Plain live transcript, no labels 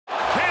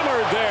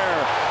hammered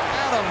there.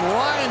 Adam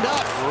lined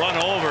up. Run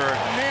over.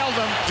 Nailed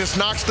him. Just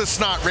knocks the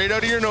snot right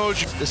out of your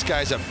nose. This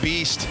guy's a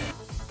beast.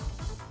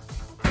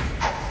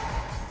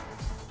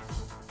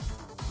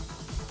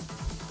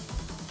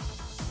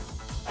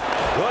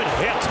 Good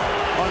hit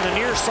on the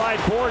near side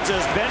boards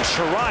as Ben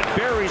Chiarot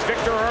buries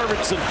Victor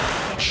Arvidsson.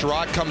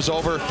 Chiarot comes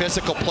over,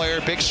 physical player,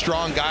 big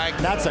strong guy.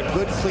 That's a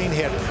good clean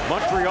hit.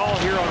 Montreal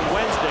here on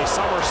Wednesday.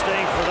 Some are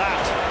staying for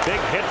that. Big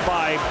hit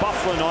by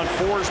Byfuglien on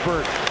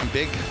Forsberg.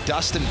 Big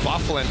Dustin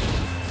Byfuglien.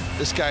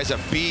 This guy's a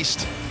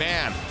beast.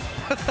 Man,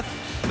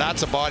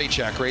 that's a body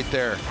check right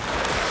there.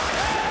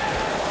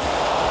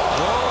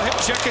 Oh, hip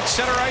check at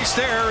center ice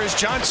there as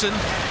Johnson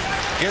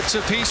gets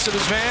a piece of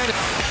his man.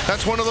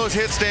 That's one of those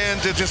hits, Dan,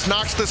 that just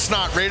knocks the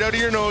snot right out of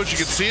your nose. You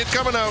can see it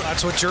coming out.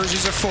 That's what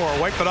jerseys are for.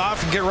 Wipe it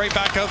off and get right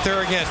back out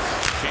there again.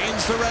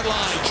 Gains the red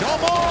line.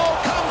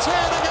 Chiarot comes in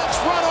and gets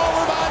run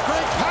over by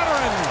Greg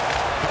Patterin.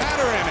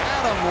 Patterin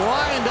had him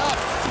lined up,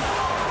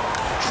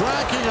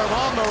 tracking him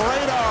on the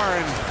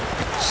radar, and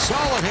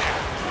solid hit.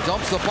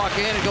 Dumps the puck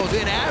in and goes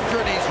in after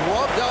it. He's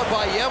rubbed out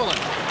by Byfuglien.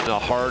 A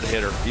hard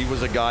hitter. He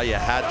was a guy you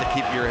had to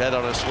keep your head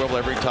on a swivel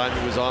every time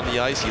he was on the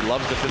ice. He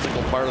loves the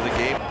physical part of the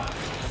game.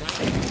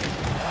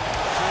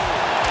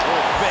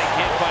 Big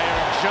hit by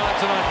Eric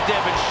Johnson on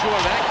Devin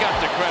Shore. That got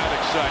the crowd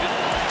excited.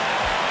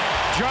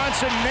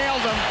 Johnson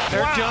nailed him.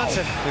 Eric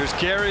Johnson. There's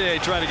Carrier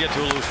trying to get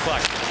to a loose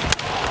puck.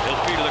 He'll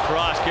feed to the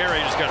cross.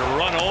 Carrier just got to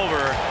run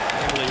over.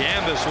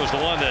 Liambus was the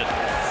one that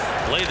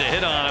laid the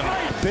hit on him.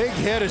 Big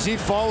hit as he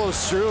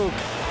follows through.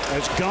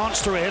 As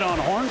Gauntz threw a hit on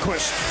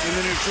Hornquist in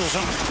the neutral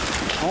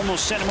zone.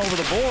 Almost sent him over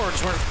the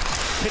boards where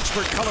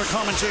Pittsburgh color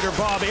commentator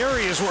Bob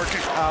Airy is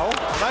working. Oh,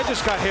 I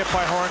just got hit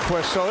by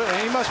Hornquist, so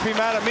he must be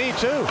mad at me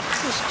too.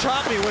 Just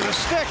chopped me with a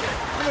stick.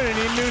 I'm gonna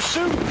need a new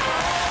suit.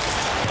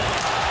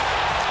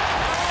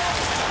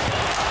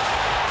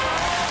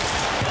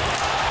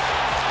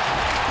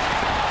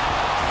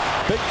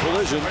 Big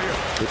collision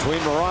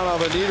between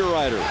Marner and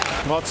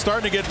Niederreiter. Well, it's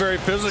starting to get very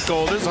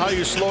physical. This is how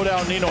you slow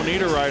down Nino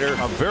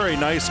Niederreiter. A very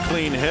nice,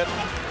 clean hit.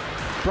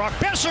 Brock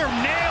Besser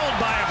nailed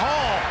by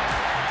Hall.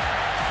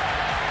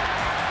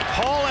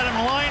 Hall had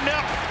him lined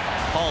up.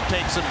 Hall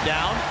takes him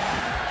down.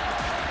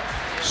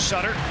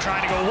 Sutter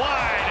trying to go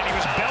wide, and he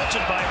was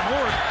belted by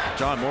Moore.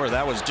 John Moore,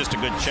 that was just a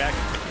good check.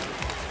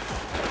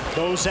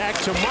 Bozak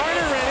to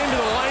Marner, ran into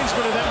the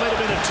linesman, and that might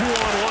have been a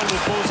 2-on-1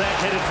 with Bozak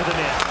headed for the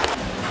net.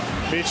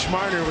 Mitch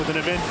Marner with an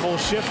eventful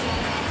shift.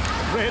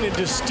 Ran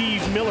into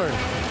Steve Miller.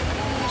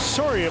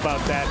 Sorry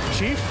about that,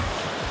 Chief.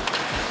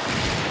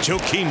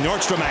 Joakim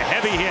Nordstrom, a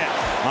heavy hit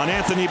on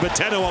Anthony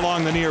Boteto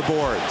along the near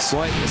boards.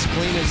 Boy, as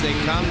clean as they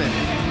come, and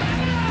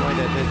boy,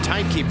 the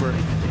timekeeper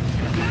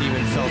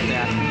even felt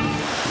that.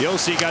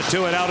 Yossi got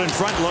to it out in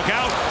front. Look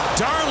out.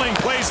 Darling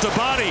plays the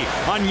body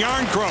on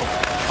Yarncroke.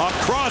 A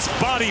cross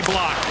body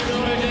block.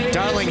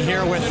 Darling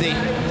here with the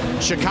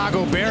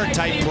Chicago Bear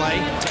type play.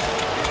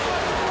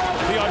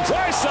 On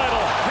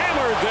Draisaitl,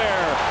 hammered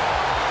there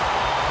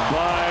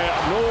by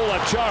Noel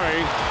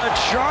Acciari.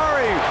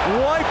 Acciari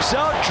wipes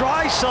out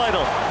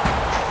Draisaitl.